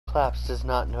Claps does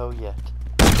not know yet.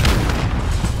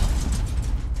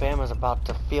 Bama's about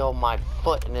to feel my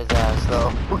foot in his ass,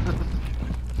 though.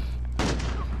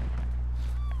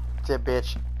 That's it,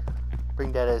 bitch.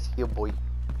 Bring that ass here, boy.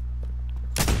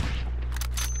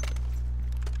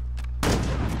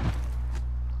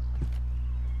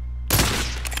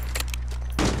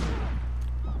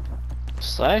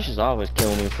 Slash is always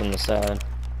killing me from the side.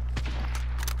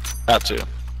 Got to.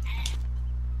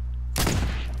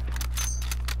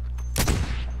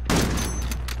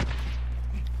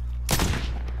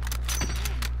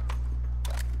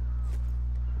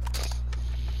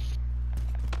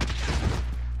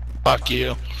 Fuck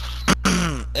you.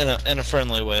 in a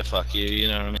friendly way, fuck you, you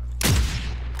know what I mean?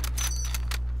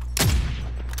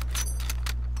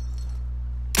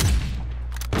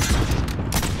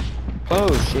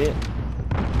 Oh shit.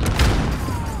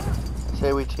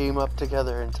 Say we team up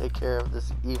together and take care of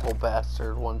this evil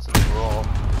bastard once and for all.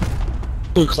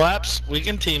 Who Claps? We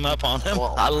can team up on him.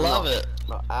 Well, I love it.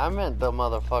 No, I meant the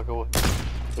motherfucker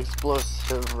with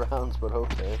explosive rounds, but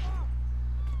okay.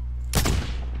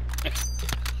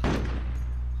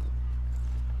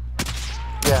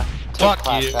 Yeah, take Fuck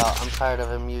Claps you. out. I'm tired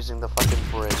of him using the fucking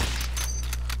bridge.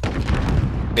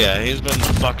 Yeah, he's been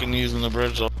fucking using the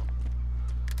bridge.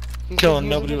 He's Killing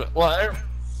been using nobody. Well,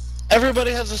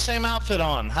 everybody has the same outfit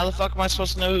on. How the fuck am I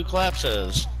supposed to know who Claps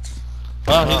is?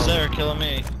 Well, he's there killing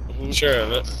me. He's Sure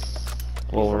of it.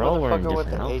 Well, we're all wearing motherfucker with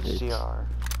different the outfits. HDR.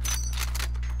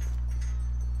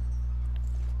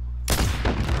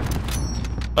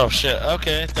 Oh shit.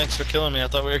 Okay, thanks for killing me. I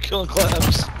thought we were killing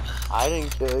Claps. I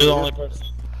didn't kill You're the you. only person.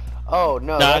 Oh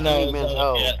no, Nah, I that's know, me, man. it's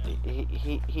Oh,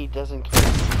 yeah. he doesn't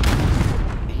care.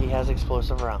 He has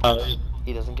explosive rounds.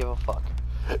 He doesn't give a fuck.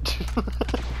 It's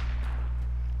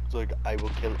like, I will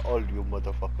kill all you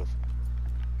motherfuckers.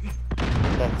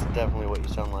 That's definitely what you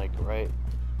sound like, right,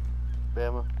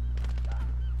 Bama?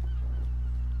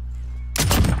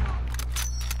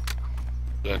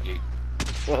 Lucky.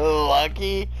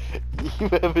 Lucky? You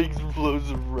have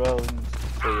explosive rounds.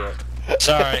 So, yeah.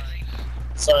 Sorry.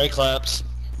 Sorry, Claps.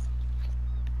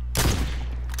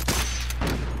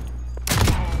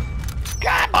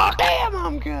 God damn,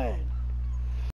 I'm good!